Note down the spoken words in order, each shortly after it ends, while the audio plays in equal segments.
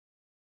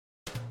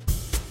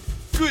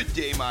Good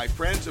day, my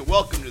friends, and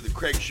welcome to the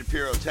Craig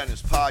Shapiro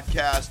Tennis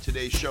Podcast.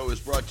 Today's show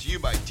is brought to you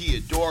by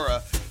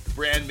Diadora, the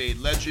brand made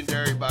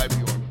legendary by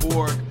Bjorn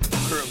Borg,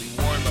 currently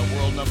worn by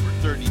world number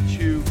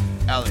 32,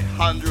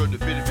 Alejandro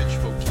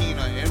Davidovich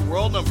Fokina, and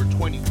world number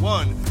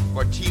 21,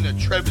 Martina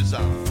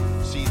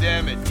Trevisan. See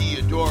them at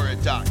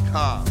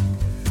Diadora.com.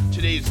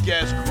 Today's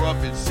guest grew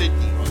up in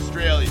Sydney,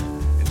 Australia,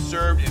 and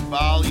served and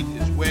volleyed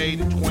his way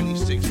to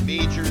 26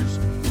 majors,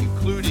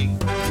 including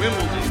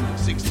Wimbledon in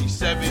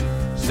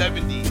 67,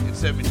 70, and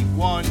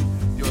 71,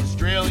 the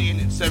Australian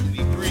in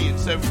 73 and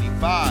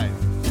 75,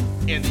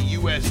 and the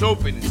U.S.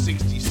 Open in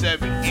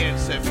 67 and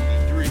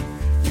 73.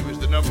 He was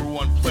the number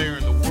one player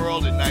in the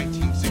world in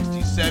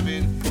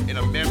 1967 and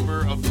a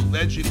member of the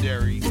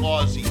legendary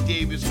Aussie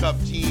Davis Cup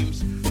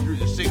teams through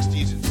the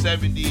 60s and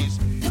 70s,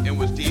 and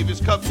was Davis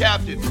Cup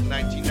captain from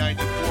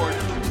 1994 to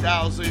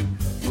 2000,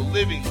 the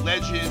living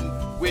legend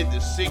with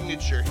the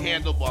signature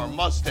handlebar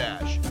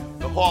mustache.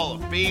 The Hall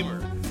of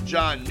Famer,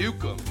 John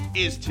Newcombe,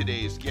 is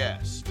today's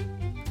guest.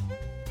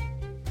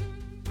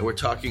 And we're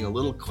talking a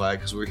little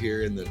quiet because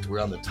we're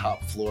on the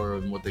top floor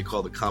of what they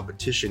call the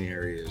competition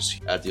areas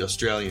at the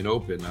Australian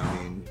Open. I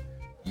mean,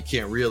 you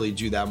can't really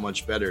do that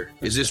much better.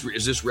 Is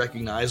this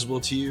recognizable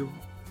to you,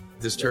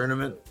 this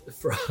tournament?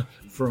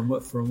 From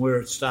where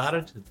it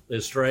started, the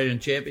Australian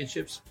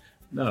Championships?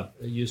 No,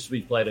 it used to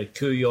be played at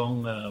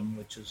Kooyong,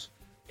 which is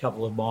a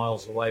couple of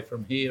miles away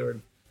from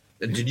here.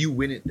 And did you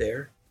win it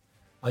there?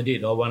 I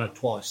did. I won it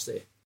twice there.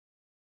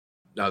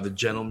 Now, the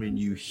gentleman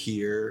you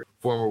hear,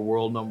 former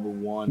world number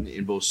one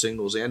in both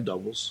singles and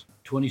doubles.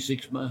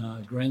 26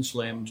 Grand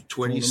Slam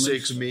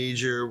 26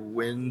 major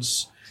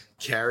wins,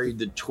 carried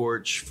the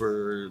torch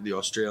for the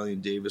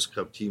Australian Davis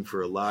Cup team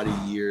for a lot of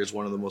years.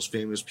 One of the most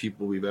famous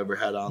people we've ever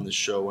had on the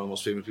show, one of the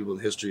most famous people in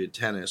the history of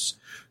tennis,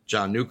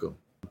 John Newcombe.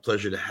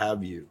 Pleasure to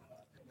have you.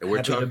 And we're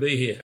Happy to be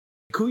here.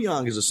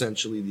 Kooyong is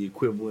essentially the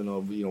equivalent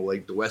of,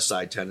 like the West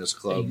Side Tennis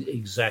Club.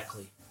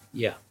 Exactly,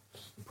 yeah.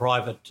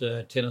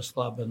 Private tennis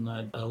club and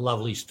a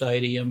lovely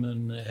stadium,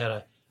 and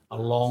had a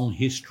long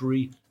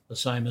history, the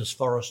same as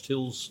Forest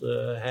Hills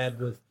had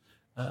with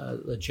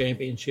the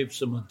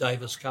championships and with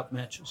Davis Cup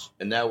matches.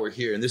 And now we're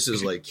here, and this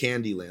is like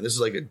Candyland. This is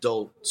like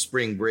adult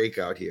spring break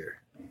out here.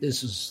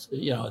 This is,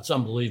 it's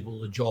unbelievable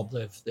the job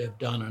they've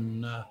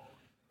done,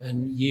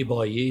 and year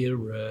by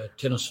year,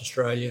 Tennis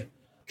Australia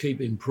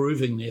keep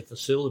improving their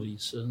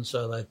facilities, and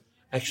so they've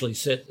actually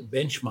set the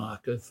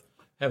benchmark of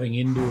having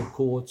indoor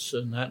courts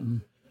and that,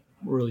 and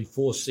really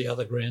force the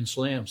other Grand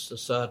Slams to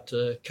start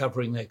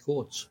covering their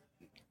courts.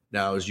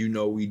 Now, as you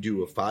know, we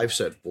do a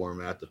 5-set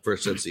format. The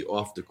first set's the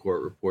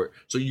off-the-court report.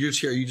 So you're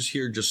just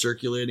here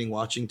circulating,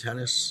 watching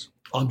tennis?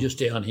 I'm just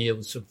down here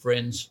with some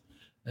friends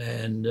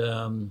and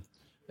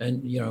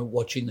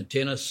watching the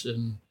tennis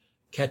and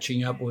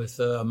catching up with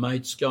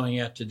mates,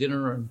 going out to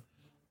dinner and,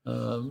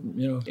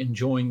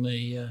 enjoying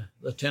the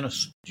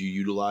tennis. Do you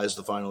utilize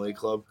the Final Eight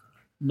Club?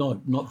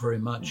 Not very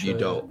much. You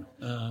don't?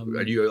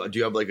 Do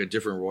you have like a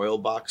different royal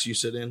box you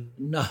sit in?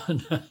 No.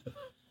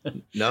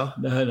 No?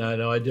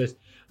 No.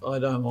 I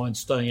don't mind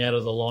staying out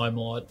of the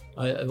limelight.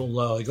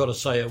 Although I got to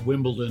say, at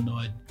Wimbledon,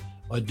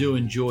 I do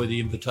enjoy the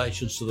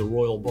invitations to the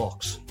royal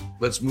box.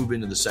 Let's move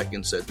into the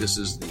second set. This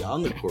is the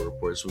on-the-court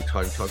report. So we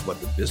talk about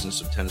the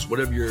business of tennis. What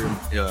have your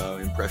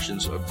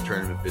impressions of the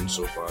tournament been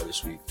so far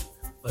this week?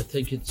 I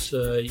think it's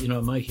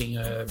making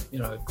a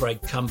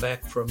great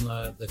comeback from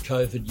the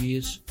COVID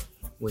years,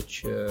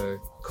 which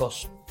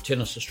cost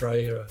Tennis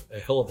Australia a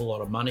hell of a lot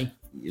of money.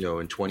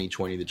 In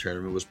 2020, the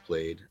tournament was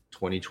played.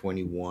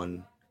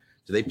 2021,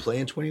 did they play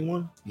in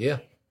 21? Yeah.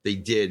 They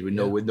did with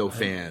no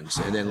fans.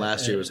 And then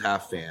last year was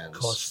half fans.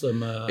 Cost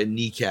them... it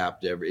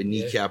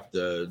kneecapped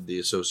the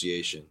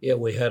association. Yeah,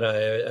 we had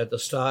at the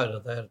start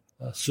of that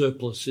a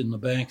surplus in the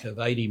bank of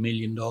 $80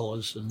 million,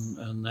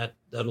 and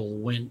that all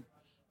went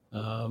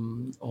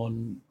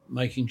on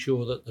making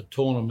sure that the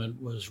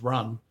tournament was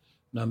run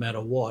no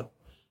matter what.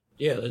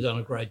 Yeah, they've done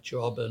a great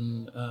job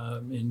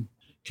in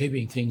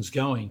keeping things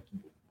going.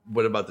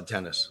 What about the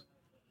tennis?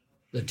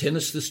 The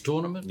tennis this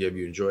tournament? Yeah, have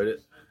you enjoyed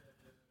it?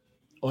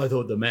 I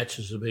thought the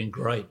matches have been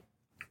great.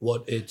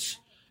 It's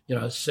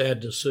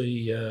sad to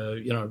see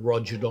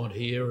Roger not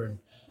here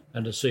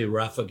and to see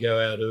Rafa go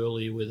out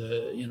early with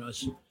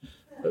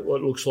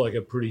what looks like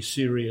a pretty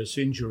serious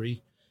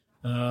injury.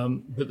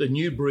 But the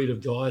new breed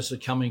of guys are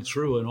coming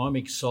through, and I'm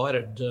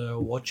excited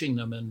watching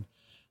them. And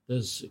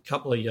there's a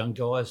couple of young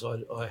guys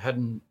I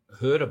hadn't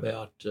heard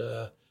about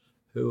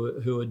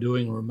who are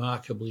doing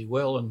remarkably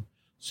well, and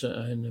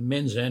in the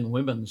men's and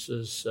women's,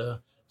 there's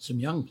some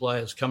young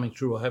players coming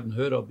through I haven't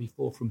heard of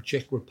before from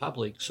Czech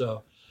Republic.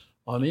 So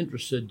I'm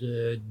interested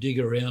to dig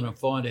around and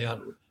find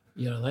out.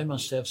 They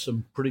must have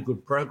some pretty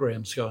good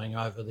programs going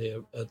over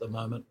there at the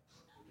moment.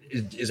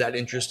 Is that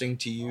interesting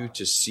to you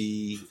to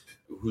see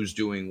who's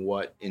doing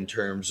what in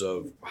terms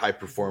of high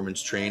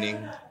performance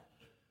training?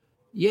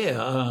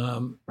 Yeah,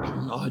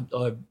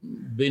 I've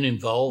been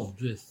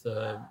involved with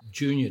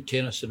junior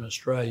tennis in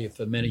Australia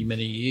for many,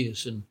 many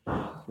years, and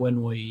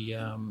when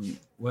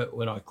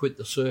when I quit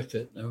the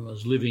circuit and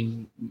was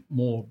living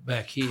more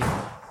back here,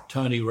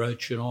 Tony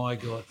Roach and I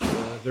got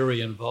very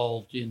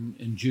involved in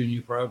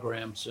junior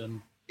programs,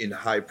 and In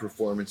high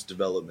performance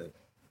development.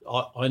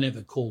 I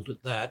never called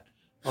it that.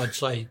 I'd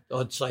say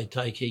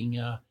taking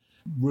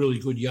really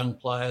good young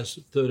players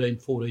at 13,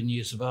 14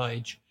 years of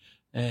age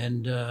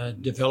and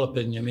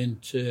developing them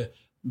into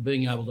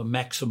being able to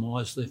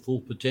maximise their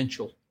full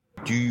potential.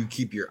 Do you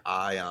keep your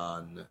eye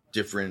on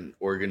different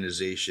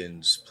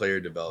organizations' player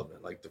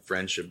development? Like the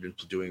French have been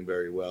doing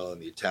very well, and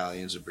the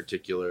Italians in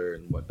particular,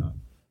 and whatnot.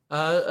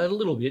 A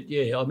little bit,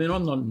 yeah. I mean,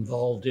 I'm not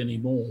involved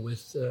anymore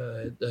with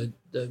the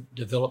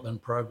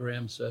development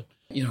programs that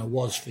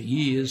was for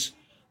years,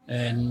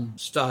 and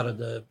started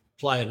the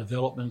Player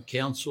Development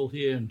Council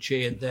here and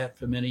chaired that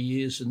for many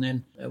years, and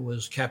then I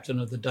was captain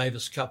of the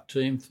Davis Cup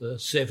team for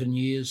 7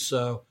 years.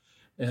 So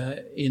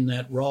in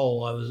that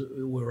role,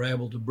 we were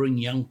able to bring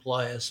young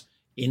players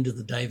into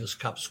the Davis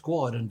Cup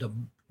squad and to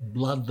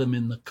blood them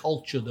in the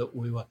culture that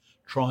we were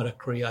trying to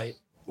create.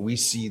 We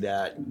see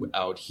that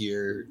out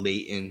here.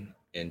 Leighton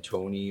and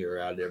Tony are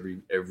at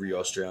every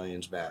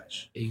Australians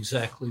match.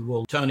 Exactly.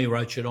 Well, Tony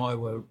Roach and I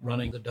were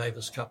running the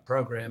Davis Cup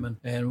program,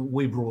 and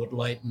we brought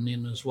Leighton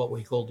in as what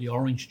we called the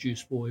orange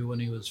juice boy when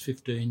he was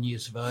 15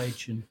 years of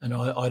age. And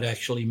I'd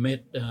actually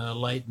met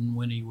Leighton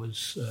when he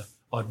was,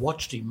 I'd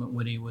watched him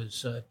when he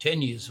was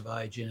 10 years of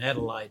age in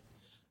Adelaide,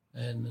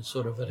 and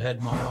sort of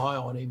had my eye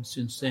on him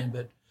since then.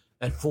 But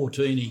at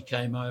 14, he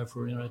came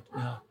over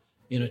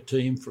in a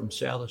team from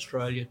South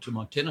Australia to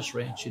my tennis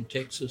ranch in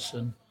Texas,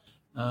 and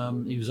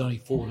he was only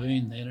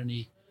 14 then, and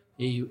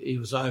he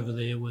was over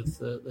there with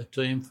the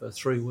team for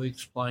 3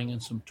 weeks playing in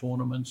some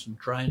tournaments and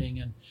training,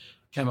 and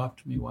came up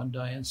to me one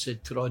day and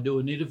said, "Could I do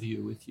an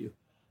interview with you?"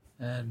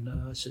 And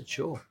I said,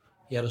 "Sure."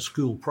 He had a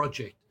school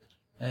project,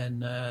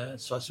 and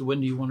so I said,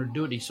 "When do you want to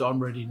do it?" He said, "I'm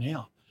ready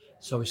now."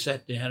 So we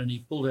sat down and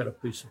he pulled out a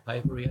piece of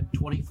paper. He had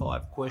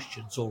 25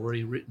 questions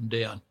already written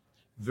down,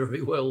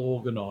 very well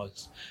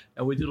organised,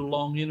 and we did a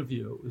long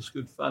interview. It was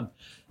good fun.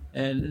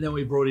 And then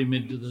we brought him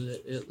into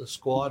the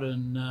squad,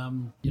 and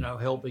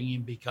helping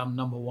him become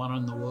number one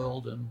in the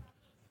world and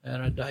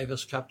a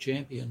Davis Cup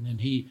champion. And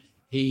he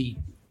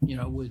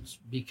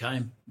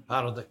became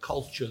part of the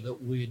culture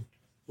that we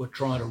were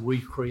trying to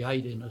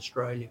recreate in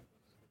Australia.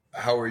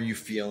 How are you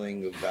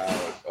feeling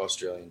about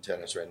Australian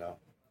tennis right now?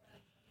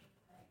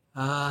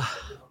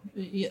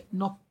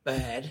 Not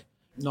bad.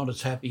 Not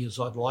as happy as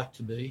I'd like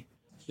to be.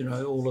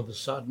 All of a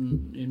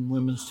sudden in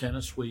women's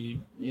tennis,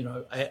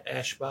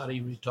 Ash Barty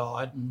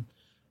retired, and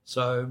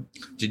so.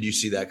 Did you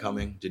see that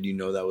coming? Did you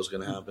know that was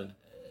going to happen?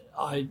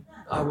 I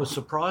was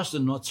surprised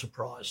and not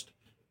surprised.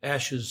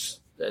 Ash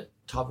is that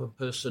type of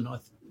person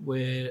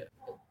where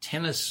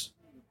tennis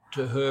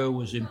to her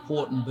was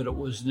important, but it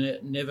was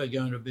never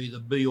going to be the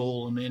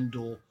be-all and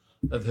end-all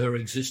of her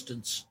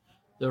existence.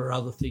 There are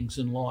other things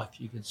in life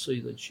you could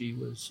see that she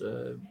was,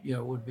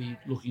 would be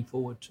looking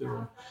forward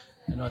to.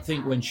 And I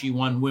think when she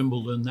won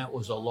Wimbledon, that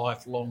was a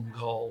lifelong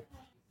goal.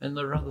 And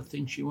there are other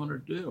things she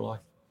wanted to do,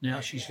 like now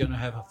she's going to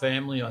have a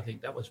family. I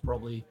think that was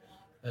probably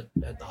at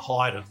the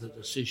height of the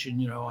decision.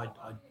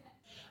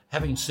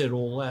 Having said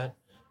all that,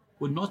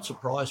 would not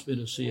surprise me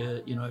to see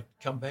her,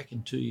 come back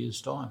in 2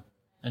 years' time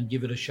and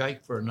give it a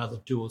shake for another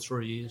 2 or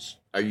 3 years.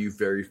 Are you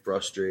very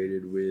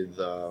frustrated with,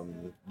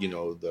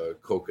 the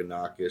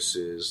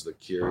Kokinakises, the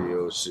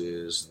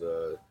Kyrgioses,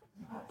 the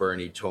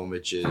Bernie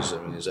Tomiches?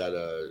 I mean, is that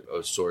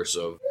a source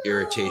of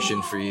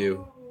irritation for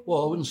you?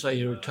 Well, I wouldn't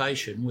say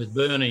irritation. With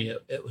Bernie,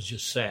 it was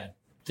just sad.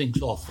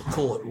 Things off the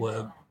court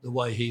were the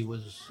way he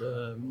was,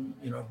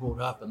 brought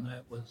up, and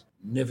that was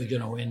never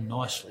going to end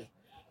nicely.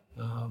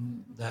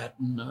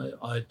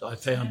 I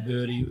found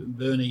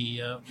Bernie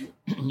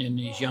in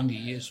his younger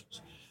years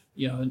was,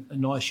 a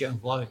nice young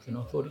bloke, and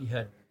I thought he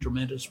had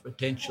tremendous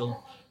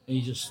potential. And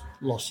he just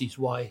lost his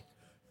way.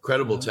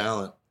 Incredible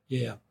talent.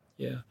 Yeah.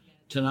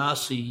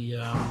 Tanasi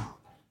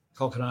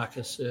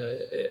Kokkinakis,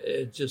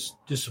 it's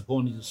just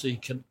disappointing to see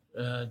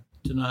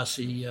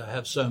Tanasi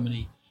have so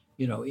many,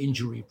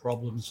 injury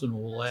problems and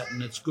all that.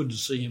 And it's good to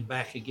see him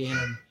back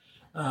again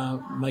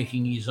and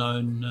making his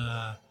own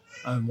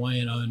way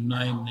and own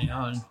name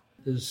now. And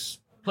there's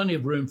plenty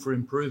of room for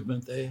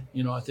improvement there.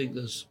 I think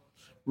there's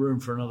room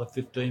for another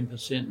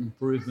 15%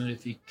 improvement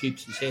if he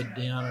keeps his head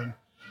down.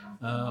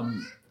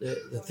 And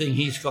the thing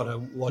he's got to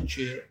watch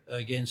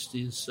against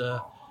is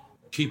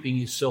keeping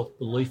his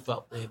self-belief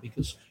up there,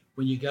 because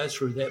when you go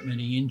through that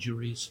many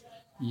injuries,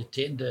 you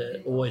tend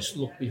to always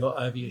look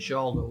over your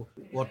shoulder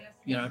what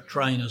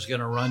trainer's going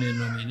to run in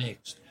on you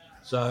next.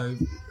 So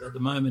at the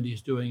moment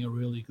he's doing a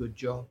really good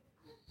job.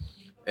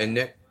 And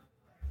Nick?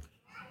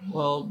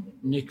 Well,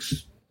 Nick.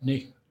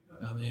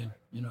 I mean,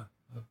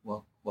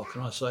 what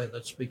can I say?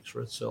 That speaks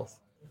for itself.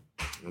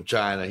 I'm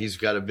trying to. He's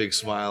got a big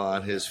smile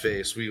on his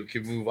face. We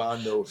can move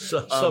on though.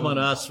 So, someone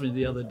asked me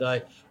the other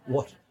day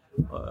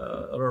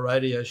on a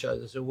radio show.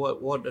 They said,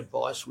 "What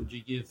advice would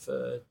you give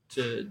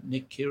to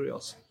Nick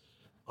Kyrgios?"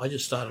 I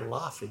just started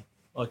laughing.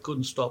 I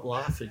couldn't stop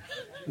laughing,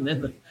 and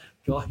then the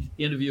guy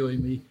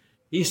interviewing me,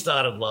 he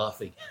started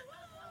laughing,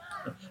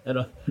 and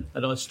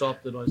I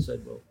stopped and I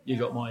said, "Well, you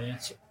got my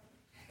answer."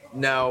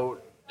 Now,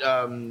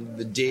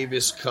 the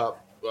Davis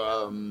Cup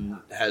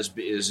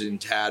is in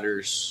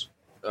tatters.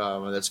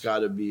 That's got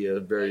to be a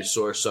very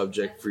sore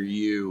subject for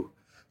you.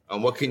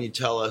 What can you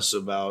tell us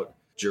about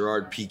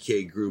Gerard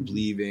Piqué Group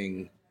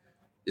leaving?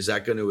 Is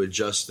that going to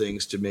adjust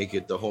things to make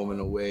it the home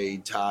and away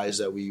ties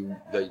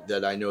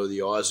that I know the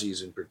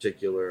Aussies in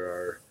particular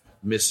are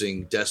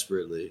missing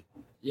desperately?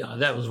 Yeah,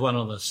 that was one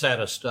of the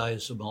saddest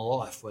days of my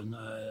life when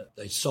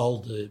they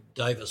sold the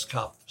Davis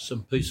Cup for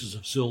some pieces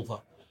of silver.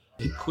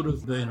 It could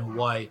have been a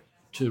way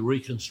to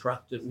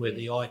reconstruct it where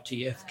the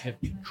ITF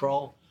kept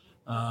control.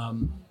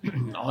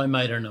 I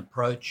made an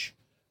approach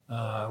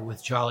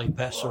with Charlie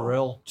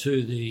Passerelle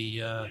to the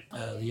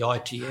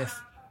ITF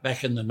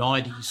back in the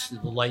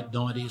 90s, the late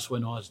 90s,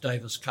 when I was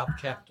Davis Cup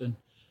captain,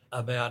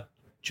 about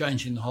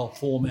changing the whole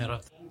format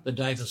of the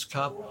Davis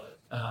Cup.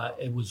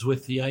 It was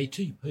with the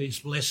ATP's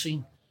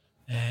blessing,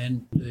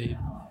 and the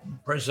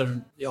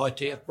president, the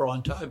ITF,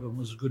 Brian Tobin,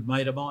 was a good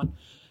mate of mine,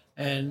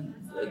 and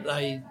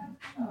they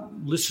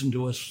listened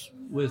to us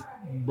with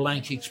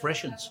blank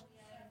expressions.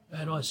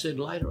 And I said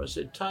later,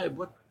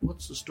 Tobe,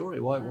 what's the story?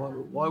 Why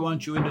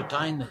won't you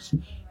entertain this?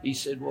 He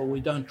said, well,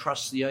 we don't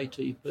trust the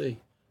ATP.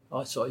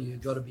 I thought,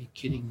 you've got to be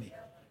kidding me.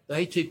 The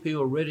ATP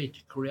were ready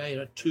to create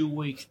a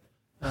 2-week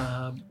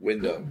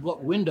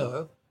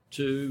window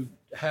to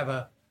have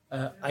a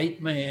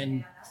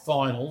 8-man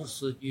finals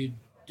that you'd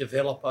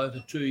develop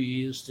over 2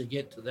 years to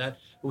get to that.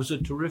 It was a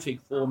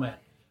terrific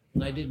format,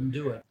 and they didn't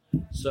do it.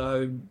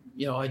 So,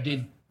 I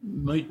did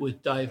meet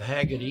with Dave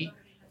Haggerty,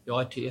 the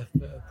ITF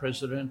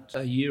president,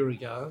 a year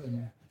ago,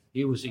 and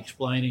he was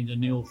explaining to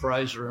Neil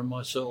Fraser and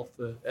myself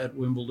at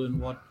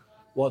Wimbledon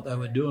what they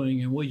were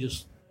doing, and we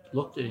just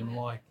looked at him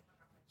like,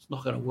 it's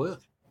not going to work.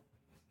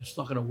 It's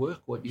not going to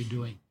work what you're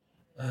doing.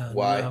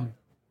 Why?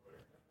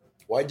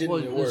 Why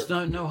didn't it work?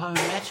 There's no home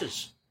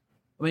matches.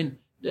 I mean,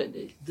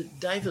 the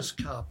Davis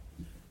Cup,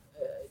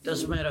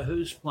 doesn't matter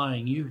who's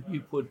playing.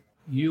 You put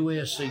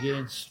US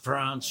against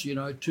France,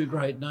 two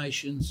great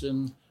nations,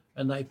 and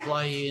they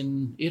play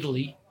in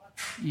Italy.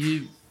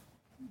 You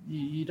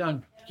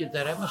don't get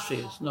that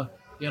atmosphere. It's not,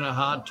 a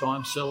hard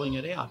time selling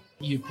it out.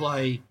 You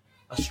play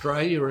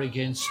Australia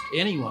against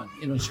anyone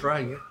in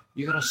Australia,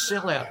 you got a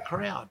sellout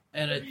crowd.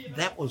 And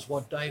that was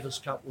what Davis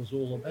Cup was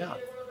all about.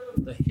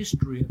 The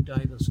history of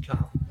Davis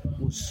Cup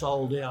was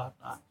sold out.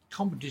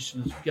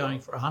 Competition is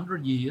going for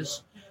 100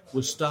 years,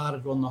 was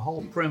started on the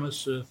whole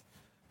premise of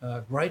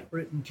Great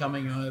Britain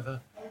coming over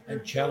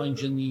and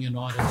challenging the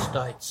United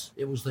States.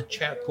 It was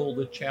called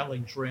the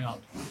Challenge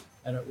Round,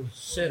 and it was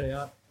set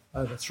out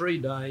over 3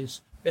 days,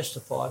 best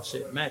of 5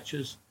 set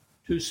matches,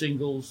 2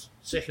 singles,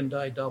 second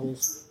day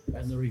doubles,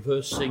 and the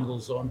reverse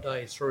singles on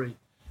day 3.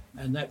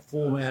 And that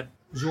format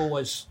was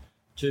always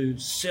to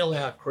sell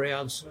out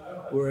crowds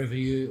wherever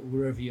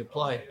you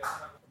played.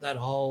 That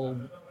whole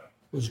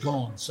was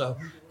gone. So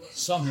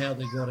somehow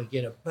they've got to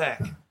get it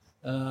back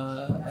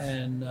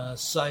and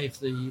save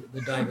the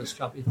Davis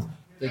Cup. If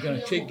they're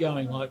going to keep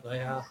going like they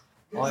are,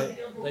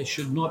 they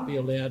should not be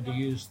allowed to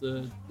use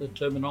the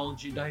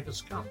terminology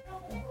Davis Cup.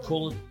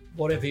 Call it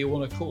whatever you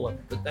want to call it,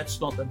 but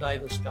that's not the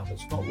Davis Cup.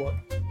 It's not what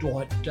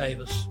Dwight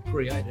Davis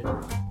created.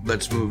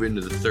 Let's move into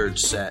the third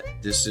set.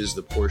 This is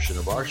the portion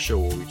of our show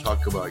where we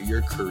talk about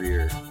your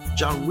career.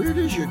 John, where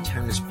does your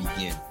tennis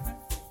begin?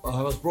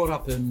 I was brought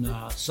up in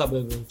a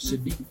suburb of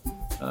Sydney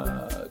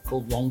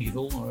called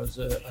Longyearbyen. It was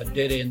a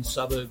dead-end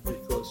suburb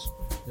because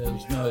there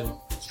was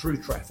no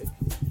through traffic.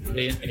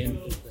 It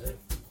ended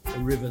the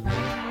river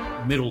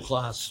there.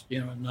 Middle-class,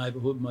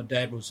 neighbourhood. My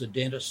dad was a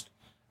dentist,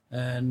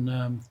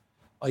 and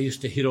I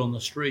used to hit on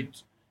the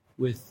street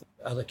with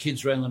other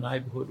kids around the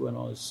neighbourhood when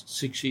I was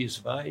 6 years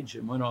of age.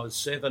 And when I was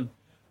 7,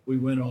 we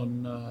went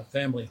on a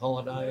family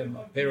holiday, and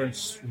my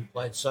parents, who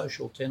played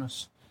social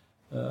tennis,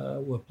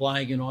 were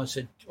playing, and I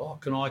said,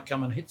 can I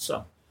come and hit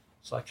some?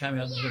 So I came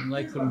out there, and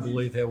they couldn't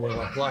believe how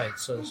well I played.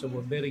 So they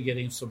said, better get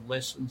in some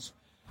lessons.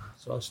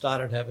 So I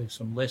started having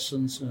some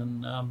lessons,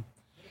 and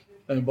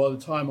by the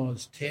time I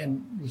was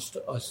 10,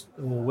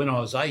 when I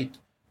was 8,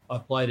 I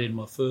played in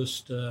my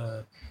first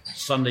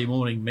Sunday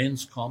morning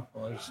men's comp.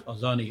 I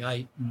was only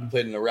 8. You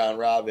played in a round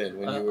robin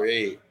when you were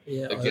 8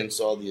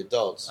 against all the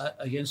adults.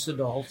 Against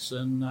adults,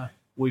 and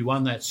we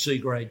won that C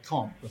grade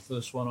comp, the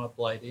first one I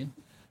played in.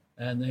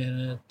 And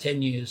then at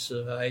 10 years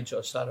of age,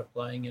 I started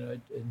playing,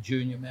 in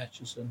junior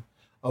matches, and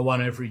I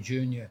won every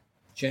junior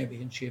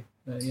championship,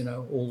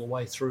 all the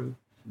way through.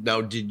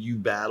 Now, did you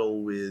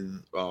battle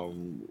with,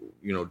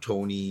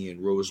 Tony and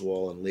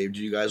Rosewall and Labe?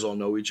 Did you guys all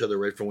know each other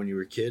right from when you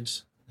were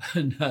kids?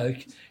 No,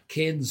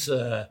 Ken's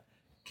 10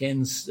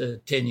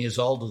 years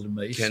older than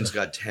me. Ken's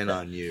got 10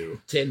 on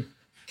you.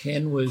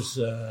 Ken was,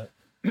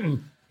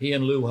 he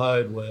and Lou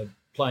Hode were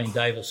playing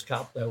Davis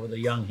Cup. They were the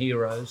young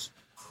heroes,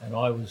 and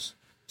I was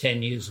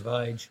 10 years of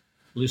age,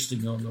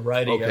 listening on the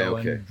radio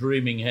and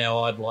dreaming how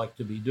I'd like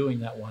to be doing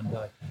that one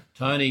day.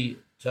 Tony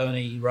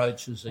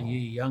Roach is a year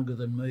younger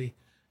than me.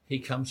 He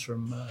comes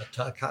from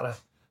Tarcutta,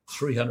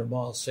 300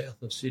 miles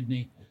south of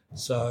Sydney.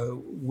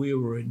 So we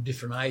were in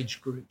different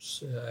age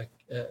groups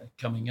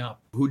coming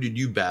up. Who did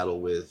you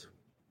battle with?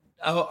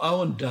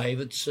 Owen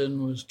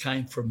Davidson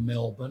came from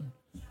Melbourne,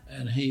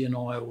 and he and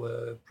I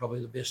were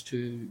probably the best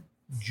two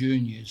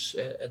juniors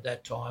at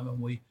that time,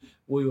 and we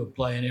were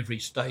playing every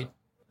state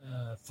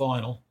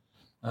final.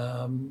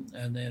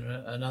 And then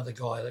another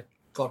guy that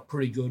got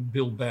pretty good,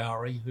 Bill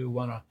Bowery, who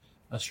won an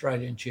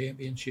Australian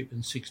championship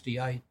in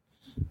 '68.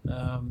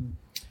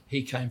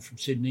 He came from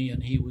Sydney,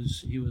 and he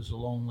was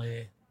along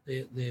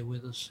there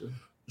with us.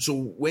 So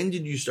when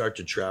did you start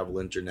to travel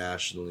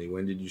internationally?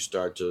 When did you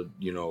start to,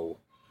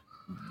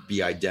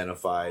 be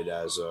identified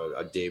as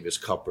a Davis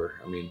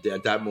Cupper? I mean,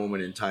 at that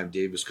moment in time,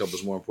 Davis Cup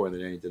was more important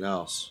than anything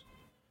else.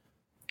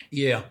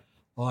 Yeah,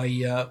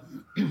 I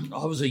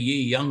was a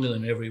year younger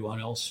than everyone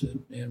else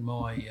in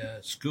my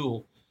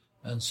school,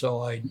 and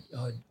so I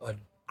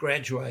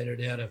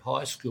graduated out of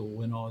high school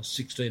when I was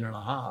 16 and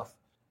a half,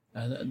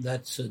 and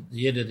that's at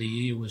the end of the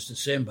year was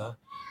December,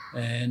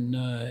 and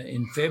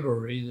in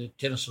February the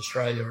Tennis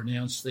Australia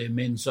announced their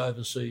men's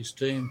overseas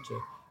team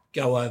to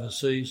go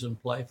overseas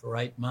and play for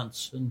 8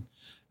 months, and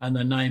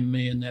they named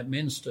me in that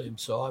men's team.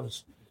 So I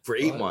was for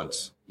 8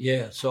 months.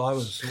 Yeah, so I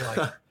was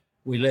like,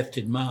 we left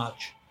in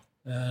March.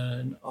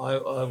 And I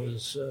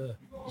was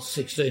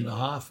 16 and a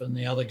half, and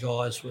the other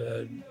guys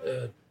were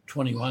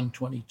 21,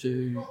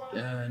 22.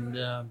 And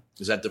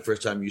is that the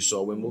first time you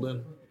saw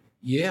Wimbledon?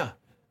 Yeah.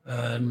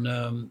 And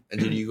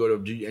did you go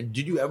to?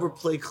 Did you ever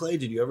play clay?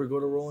 Did you ever go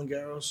to Roland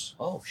Garros?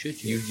 Oh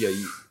shit! Yeah.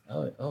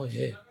 Oh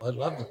yeah. I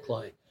love the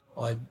clay.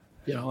 I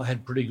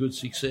had pretty good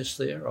success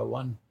there. I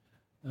won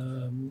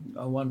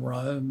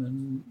Rome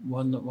and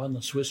won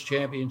the Swiss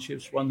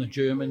championships, won the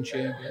German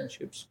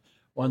championships.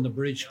 Won the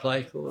British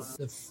Clay Court.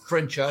 The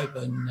French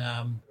Open,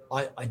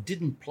 I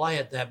didn't play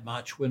it that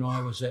much when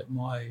I was at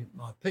my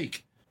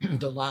peak.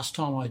 The last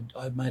time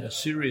I made a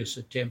serious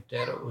attempt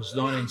at it was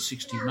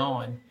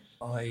 1969.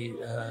 I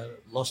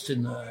lost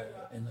in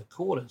the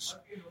quarters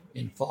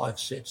in 5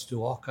 sets to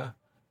Ocker.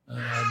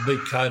 I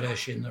beat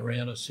Kodash in the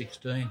round of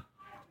 16.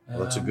 Well,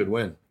 that's a good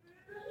win.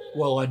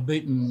 Well, I'd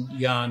beaten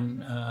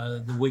Jan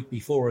the week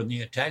before in the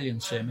Italian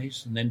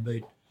semis, and then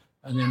beat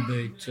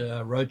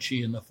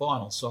Rocci in the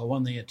final. So I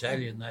won the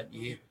Italian that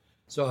year.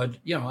 So I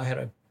had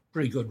a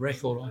pretty good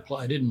record on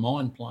clay. I didn't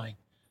mind playing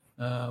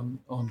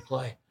on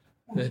clay.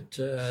 But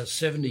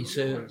 70,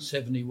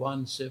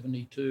 71,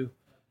 72,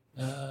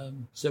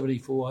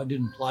 74, I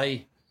didn't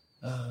play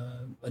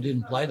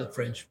the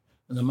French.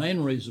 And the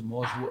main reason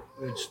was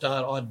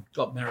I'd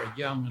got married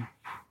young, and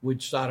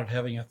we'd started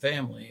having a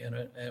family, and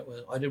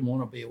I didn't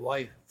want to be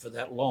away for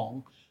that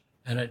long.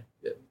 And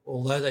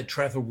although they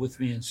travelled with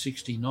me in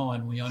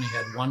 '69, we only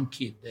had one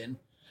kid then.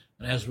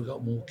 And as we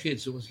got more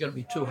kids, it was going to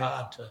be too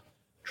hard to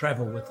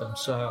travel with them.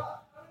 So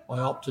I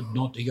opted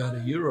not to go to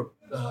Europe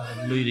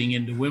leading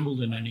into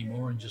Wimbledon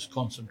anymore and just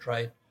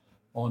concentrate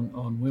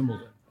on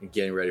Wimbledon. And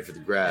getting ready for the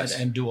grass.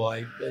 And do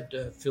I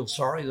feel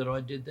sorry that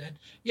I did that?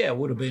 Yeah, it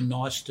would have been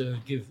nice to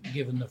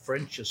given the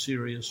French a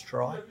serious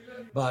try.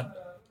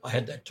 But I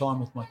had that time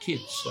with my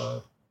kids,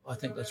 so I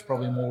think that's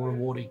probably more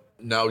rewarding.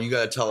 Now you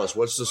got to tell us,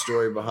 what's the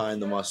story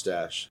behind the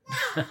mustache?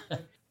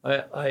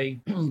 I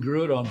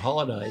grew it on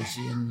holidays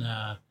in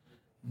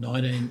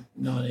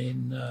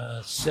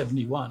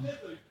 1971.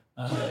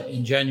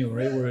 In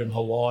January, we were in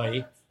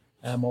Hawaii,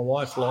 and my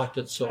wife liked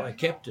it, so I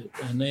kept it.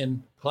 And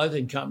then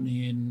clothing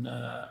company in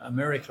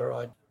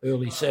America,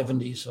 early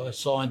 70s, I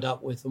signed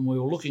up with them. We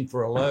were looking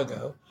for a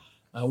logo.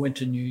 I went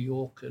to New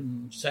York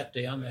and sat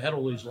down. They had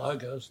all these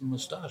logos, and the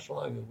moustache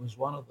logo was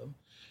one of them.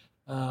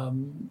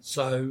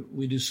 So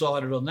we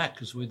decided on that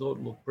because we thought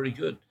it looked pretty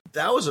good.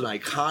 That was an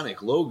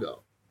iconic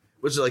logo.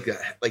 Was it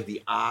like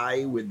the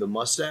eye with the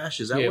mustache?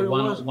 Is that what it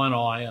was? One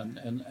eye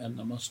and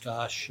the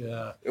mustache.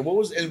 And what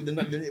was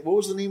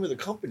the name of the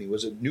company?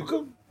 Was it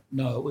Newcombe?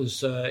 No, it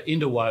was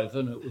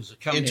Interwoven. It was a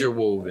company.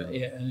 Interwoven.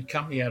 And a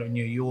company out of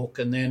New York.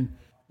 And then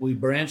we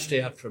branched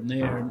out from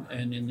there.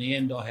 And in the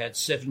end, I had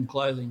 7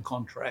 clothing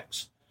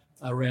contracts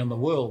around the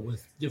world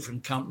with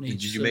different companies.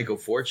 Did you make a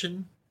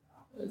fortune?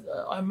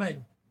 I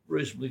made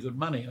reasonably good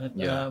money.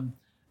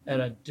 Had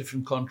a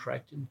different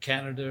contract in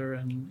Canada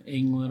and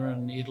England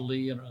and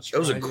Italy and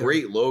Australia. That was a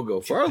great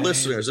logo. For our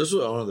listeners, this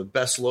was one of the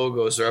best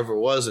logos there ever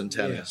was in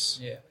tennis.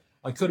 Yeah.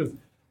 I could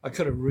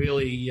have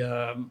really,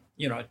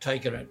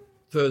 taken it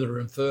further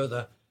and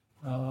further.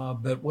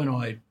 But when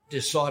I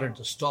decided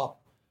to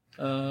stop,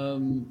 that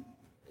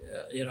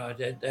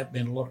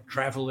meant a lot of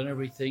travel and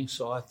everything.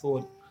 So I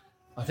thought,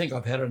 I think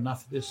I've had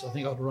enough of this. I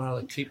think I'd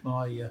rather keep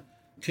my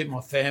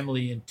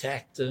family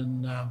intact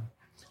and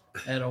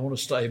I want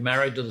to stay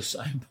married to the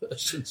same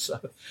person. So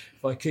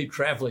if I keep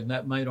traveling,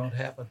 that may not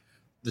happen.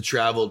 The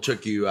travel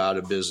took you out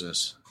of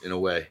business in a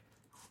way.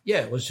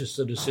 Yeah, it was just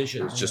a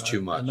decision. It's just too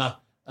much.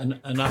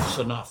 Enough's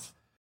enough.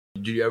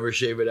 Did you ever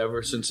shave it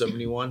ever since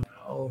 71?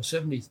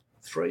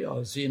 73. I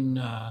was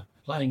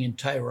playing in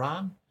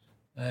Tehran,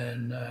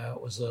 and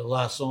it was the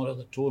last night of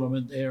the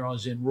tournament there. I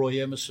was in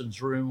Roy Emerson's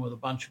room with a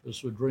bunch of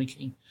us were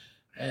drinking,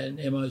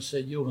 and Emo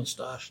said, "Your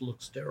moustache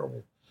looks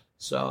terrible."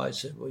 So I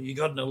said, "Well, you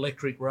got an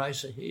electric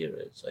razor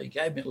here?" So he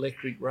gave me an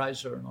electric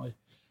razor, and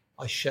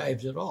I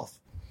shaved it off.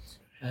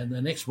 And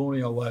the next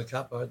morning I woke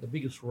up, I had the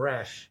biggest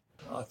rash.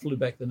 I flew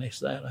back the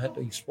next day and I had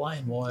to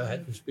explain why I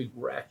had this big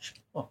rash.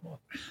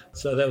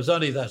 So there was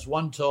only that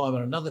one time,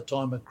 and another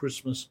time at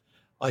Christmas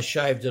I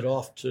shaved it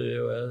off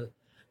to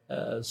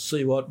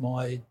see what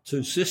my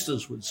two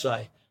sisters would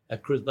say.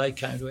 They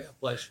came to our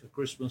place for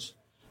Christmas,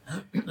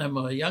 and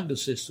my younger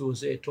sister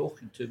was there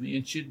talking to me,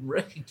 and she didn't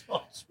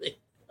recognise me.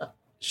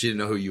 She didn't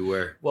know who you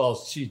were. Well,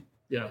 she,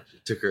 It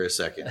took her a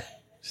second.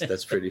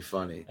 That's pretty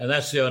funny. And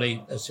that's the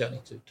only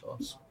two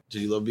times.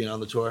 Did you love being on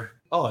the tour?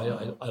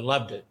 Oh, I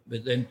loved it.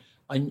 But then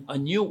I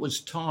knew it was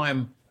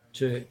time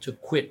to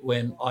quit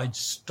when I'd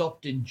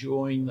stopped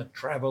enjoying the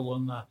travel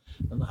and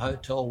the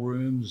hotel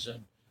rooms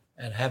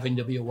and having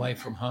to be away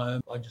from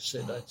home. I just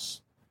said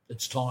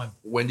it's time.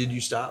 When did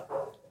you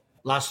stop?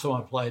 Last time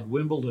I played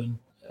Wimbledon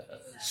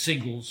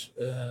singles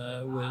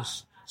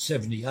was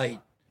 78,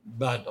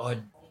 but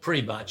I'd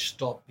pretty much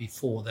stopped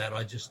before that.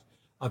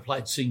 I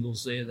played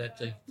singles there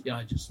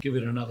just give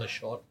it another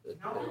shot. It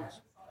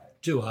was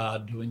too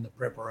hard doing the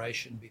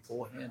preparation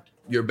beforehand.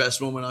 Your best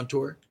moment on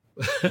tour?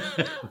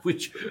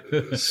 Which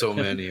so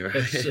many, right?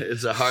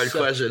 It's a hard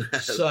question.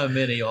 So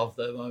many of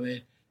them. I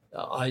mean,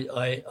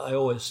 I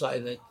always say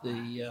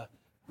that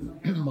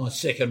my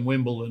second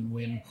Wimbledon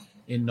win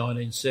in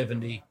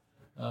 1970,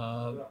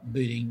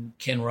 beating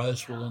Ken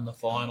Rosewell in the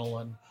final,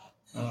 and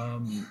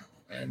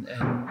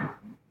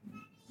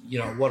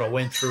what I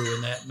went through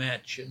in that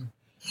match, and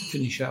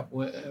finished up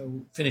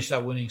winning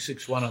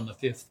 6-1 on the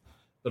fifth.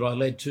 But I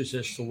led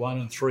 2-1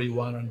 and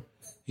 3-1, and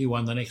he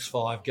won the next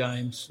 5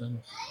 games.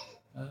 And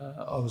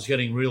I was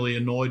getting really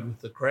annoyed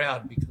with the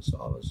crowd because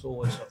I was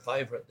always a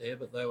favourite there,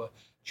 but they were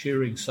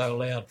cheering so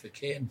loud for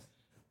Ken.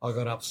 I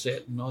got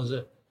upset, and I was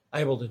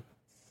able to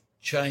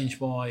change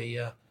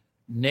my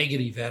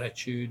negative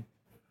attitude,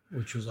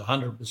 which was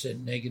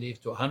 100%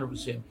 negative, to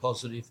 100%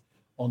 positive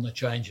on the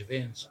change of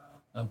ends,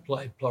 and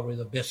played probably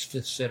the best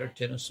fifth set of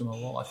tennis in my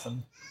life,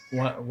 and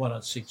won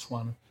at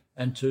 6-1.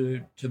 And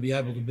to be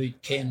able to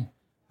beat Ken,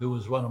 who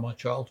was one of my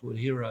childhood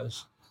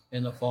heroes,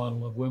 in the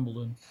final of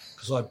Wimbledon,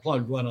 because I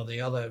played one of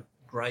the other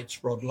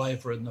greats, Rod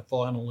Laver, in the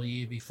final the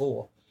year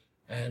before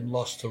and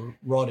lost to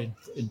Rod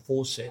in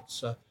 4 sets.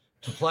 So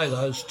to play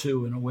those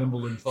two in a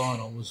Wimbledon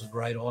final was a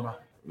great honour.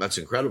 That's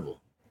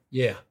incredible.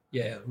 Yeah,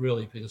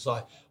 really, because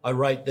I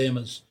rate them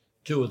as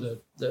two of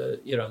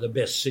the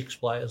best 6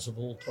 players of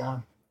all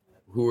time.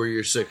 Who are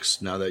your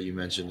 6 now that you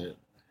mentioned it?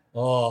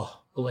 Oh,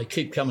 well, they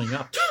keep coming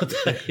up, don't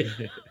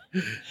they?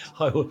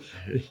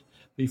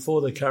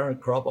 Before the current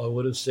crop, I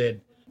would have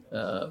said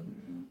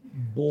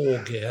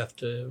Borg. You have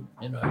to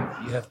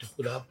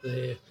put up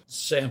there.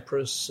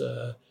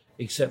 Sampras,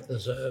 except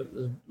there's a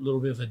little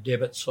bit of a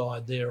debit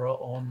side there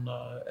on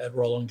at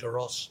Roland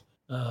Garros,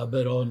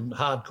 but on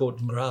hard court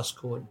and grass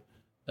court,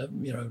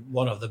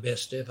 one of the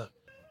best ever.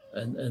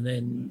 And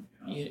then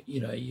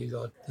you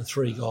got the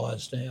 3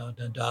 guys now,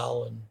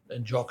 Nadal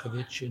and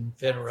Djokovic and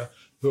Federer,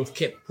 who have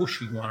kept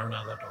pushing one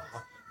another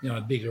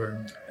to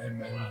bigger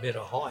and better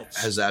heights.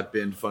 Has that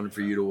been fun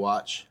for you to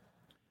watch?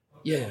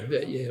 Yeah,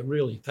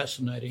 really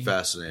fascinating.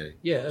 Fascinating.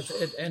 Yeah,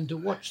 and to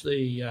watch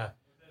the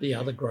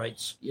other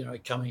greats,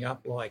 coming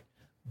up like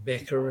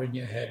Becker, and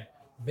you had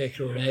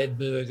Becker and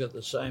Edberg at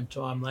the same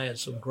time. They had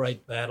some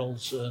great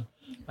battles,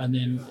 and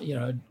then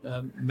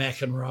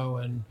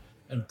McEnroe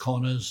and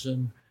Connors,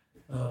 and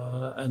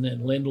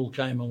then Lendl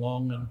came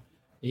along, and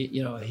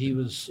he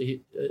was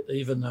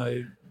even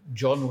though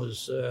John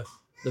was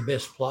the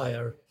best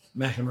player,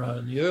 McEnroe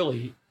in the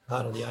early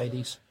part of the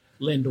 80s,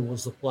 Lendl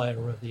was the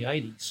player of the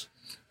 80s.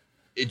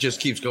 It just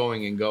keeps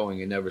going and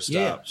going and never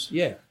stops.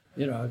 Yeah.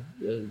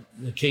 The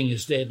king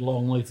is dead,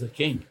 long live the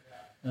king.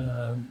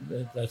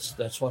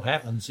 That's what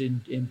happens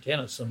in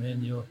tennis. I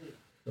mean,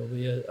 there'll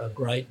be a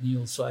great and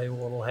you'll say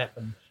what will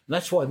happen. And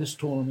that's why this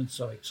tournament's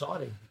so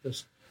exciting,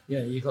 because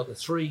you've got the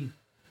 3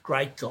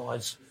 great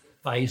guys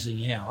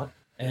phasing out,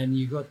 and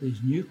you've got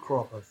these new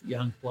crop of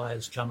young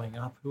players coming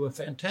up who are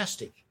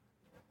fantastic.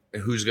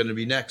 And who's going to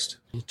be next?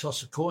 You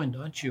toss a coin,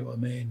 don't you? I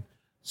mean,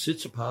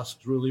 Tsitsipas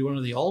is really one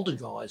of the older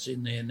guys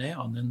in there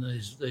now, and then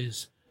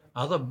there's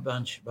other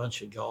bunch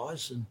of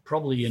guys, and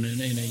probably in a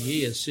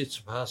year,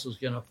 Tsitsipas is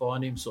going to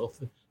find himself,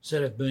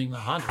 instead of being the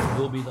 100,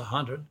 he'll be the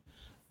 100.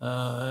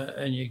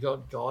 And you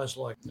got guys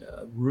like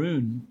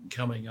Rune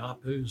coming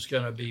up, who's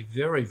going to be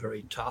very,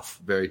 very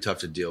tough. Very tough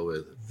to deal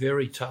with.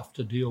 Very tough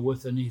to deal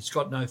with, and he's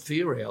got no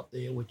fear out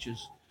there, which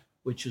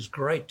is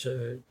great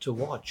to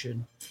watch.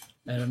 And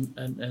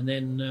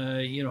then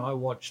I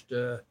watched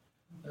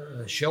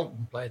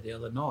Shelton play the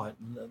other night,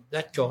 and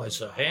that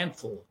guy's a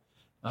handful.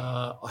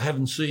 I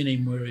haven't seen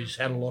him where he's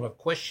had a lot of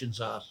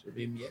questions asked of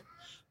him yet,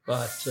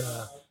 but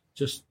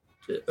just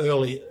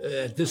early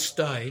at this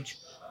stage,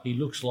 he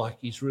looks like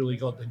he's really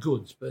got the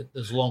goods, but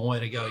there's a long way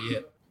to go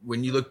yet.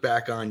 When you look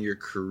back on your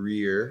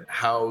career,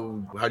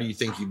 how do you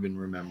think you've been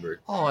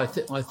remembered? Oh, I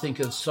think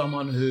as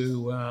someone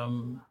who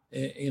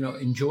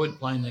enjoyed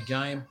playing the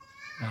game.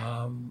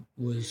 I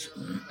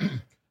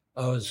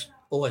was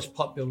always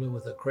popular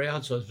with the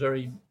crowds. I was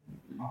very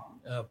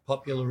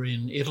popular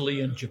in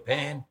Italy and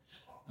Japan.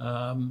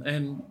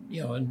 and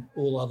in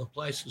all other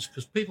places,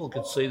 because people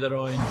could see that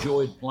I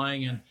enjoyed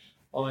playing, and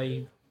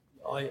I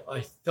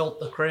felt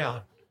the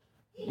crowd.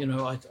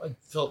 I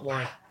felt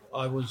like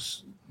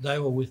they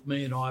were with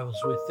me and I was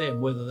with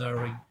them, whether they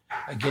were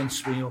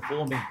against me or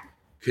for me.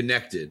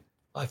 Connected.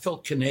 I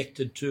felt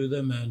connected to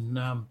them, and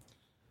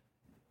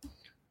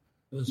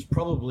it was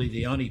probably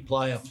the only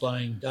player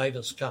playing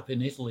Davis Cup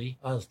in Italy.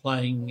 I was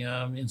playing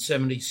in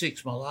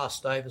 '76, my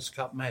last Davis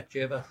Cup match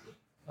ever.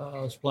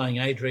 I was playing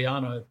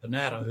Adriano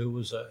Panatta, who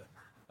was a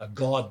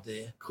god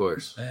there. Of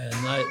course. And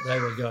they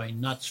were going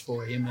nuts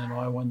for him, and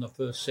I won the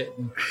first set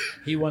and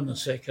he won the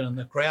second, and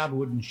the crowd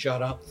wouldn't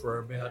shut up for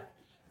about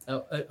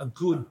a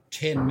good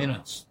 10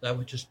 minutes. They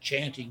were just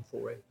chanting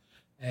for him.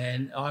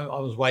 And I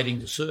was waiting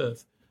to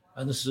serve.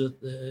 And this is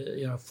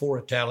for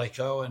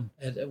Italico. And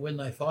when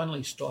they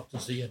finally stopped,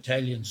 as the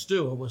Italians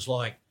do, it was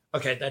like,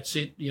 okay, that's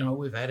it.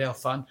 We've had our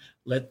fun.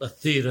 Let the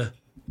theatre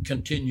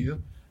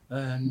continue.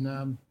 And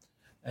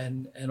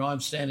I'm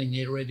standing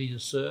there ready to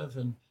serve,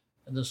 and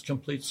there's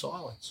complete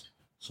silence.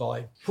 So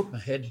I put my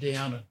head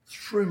down and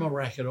threw my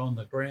racket on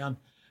the ground,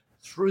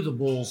 threw the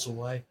balls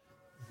away,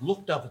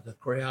 looked up at the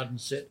crowd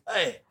and said,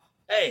 hey,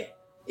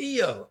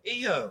 Io,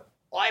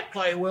 I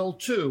play well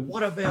too.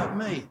 What about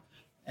me?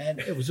 And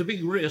it was a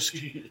big risk.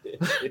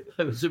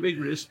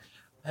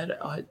 And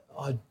I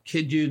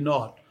kid you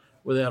not,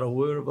 without a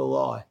word of a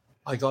lie,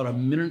 I got a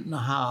minute and a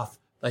half.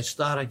 They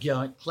started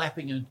going,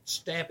 clapping and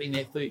stamping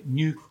their feet,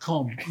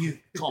 Newcombe.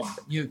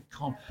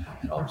 And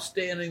I'm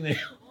standing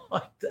there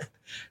like that.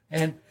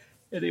 And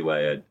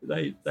anyway,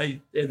 then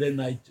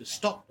they just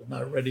stopped and they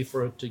were ready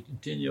for it to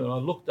continue. And I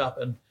looked up,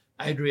 and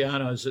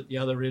Adriano's at the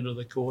other end of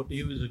the court.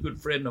 He was a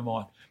good friend of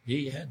mine.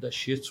 He had the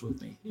shits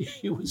with me.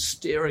 He was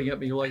staring at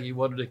me like he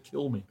wanted to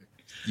kill me.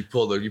 You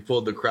pulled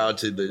the crowd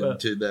to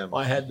them.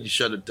 You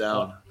shut it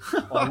down.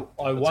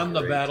 I won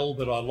the battle,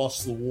 but I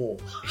lost the war.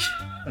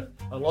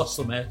 I lost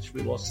the match.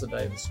 We lost the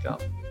Davis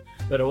Cup.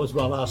 But it was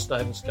my last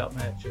Davis Cup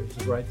match. It was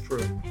a great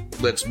thrill.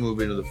 Let's move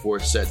into the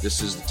fourth set.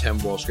 This is the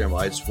 10-ball scramble.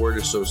 I had Sport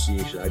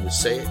Association. I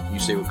just say it. You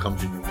say what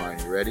comes in your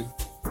mind. You ready?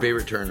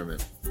 Favorite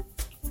tournament?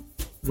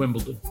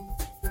 Wimbledon.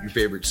 Your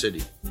favorite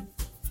city?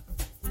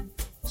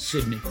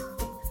 Sydney.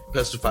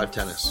 Best of 5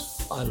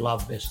 tennis. I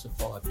love best of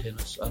 5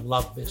 tennis. I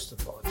love best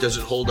of 5. Does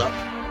it hold up?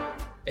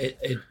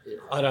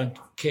 I don't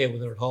care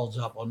whether it holds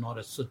up or not.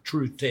 It's a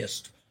true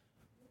test.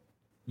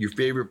 Your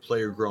favorite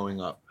player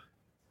growing up?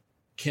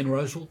 Ken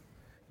Rosewall.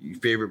 Your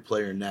favorite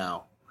player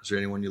now? Is there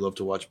anyone you love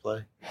to watch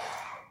play?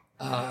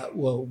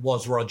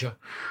 Was Roger.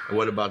 And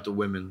what about the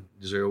women?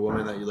 Is there a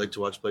woman that you like to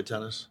watch play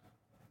tennis?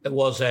 It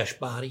was Ash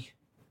Barty.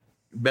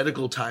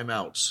 Medical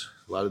timeouts.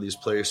 A lot of these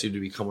players seem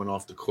to be coming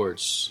off the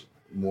courts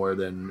more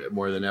than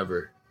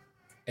ever.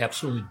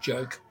 Absolute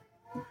joke.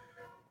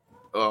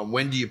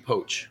 When do you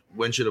poach?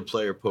 When should a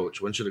player poach?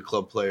 When should a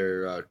club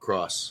player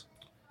cross?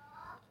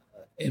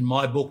 In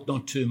my book,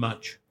 not too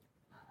much.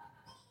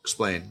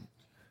 Explain.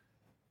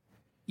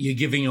 You're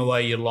giving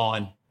away your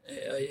line.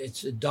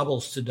 It's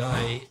doubles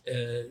today.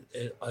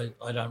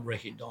 I don't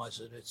recognise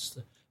it. It's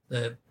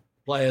the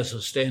players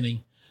are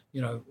standing,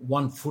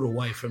 1 foot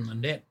away from the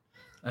net,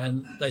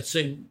 and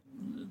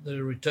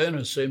the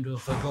returners seem to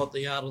have forgot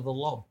the art of the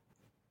lob.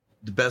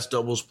 The best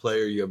doubles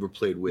player you ever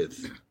played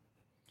with?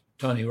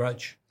 Tony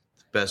Roach.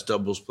 Best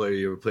doubles player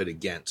you ever played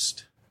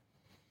against?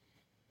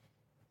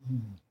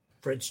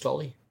 Fred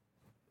Stolle.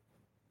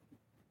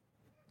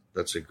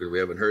 That's a good. We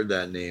haven't heard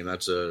that name.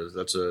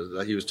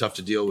 He was tough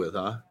to deal with,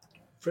 huh?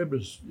 Fred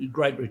was a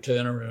great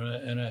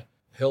returner and a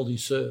healthy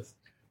serve.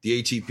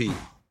 The ATP.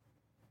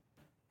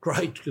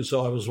 Great, because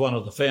I was one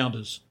of the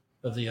founders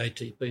of the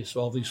ATP,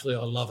 so obviously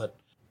I love it.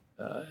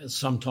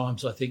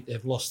 Sometimes I think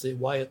they've lost their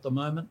way at the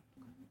moment,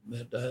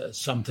 but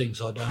some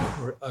things I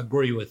don't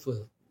agree with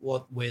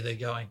where they're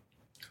going.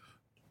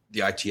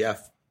 The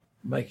ITF.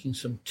 Making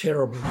some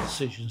terrible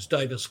decisions.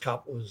 Davis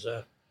Cup was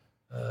a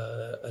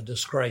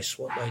disgrace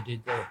what they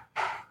did there.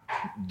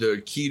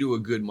 The key to a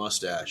good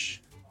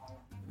mustache.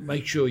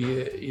 Make sure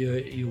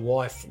your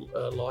wife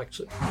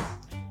likes it.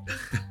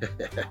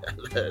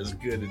 That is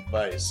good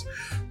advice.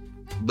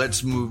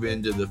 Let's move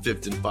into the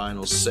 5th and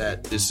final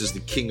set. This is the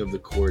king of the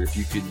court. If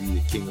you could be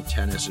the king of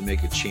tennis and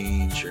make a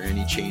change or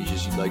any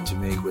changes you'd like to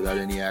make without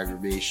any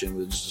aggravation,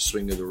 with just a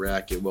swing of the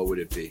racket, what would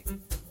it be?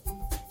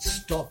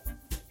 Stop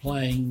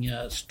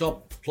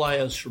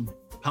players from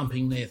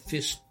pumping their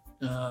fist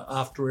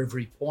after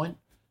every point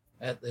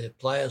at their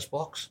players'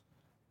 box.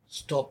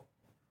 Stop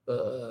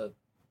the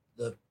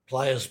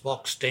players'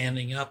 box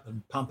standing up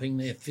and pumping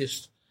their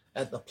fist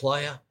at the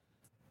player.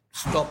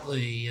 Stop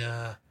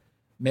the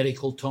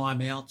medical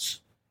timeouts,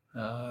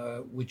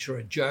 which are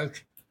a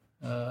joke,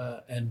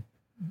 and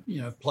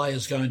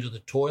players going to the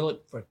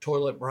toilet for a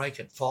toilet break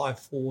at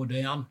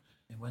 5-4 down.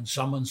 And when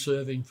someone's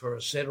serving for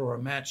a set or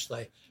a match,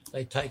 they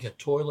take a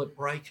toilet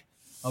break.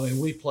 I mean,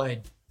 we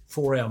played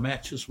 4-hour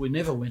matches. We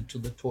never went to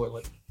the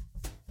toilet.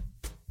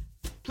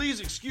 Please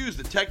excuse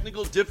the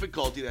technical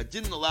difficulty that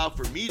didn't allow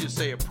for me to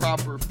say a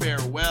proper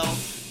farewell.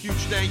 Huge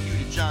thank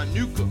you to John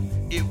Newcombe.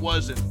 It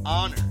was an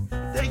honor.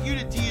 Thank you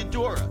to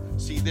Diodora.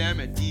 See them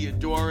at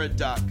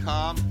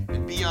diodora.com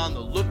and be on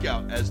the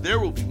lookout as there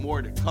will be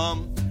more to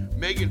come.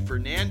 Megan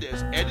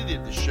Fernandez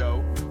edited the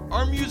show.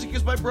 Our music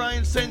is by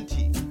Brian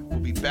Senti. We'll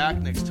be back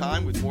next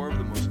time with more of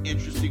the most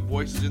interesting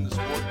voices in the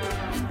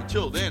sport.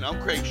 Until then, I'm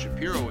Craig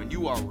Shapiro and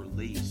you are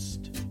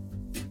released.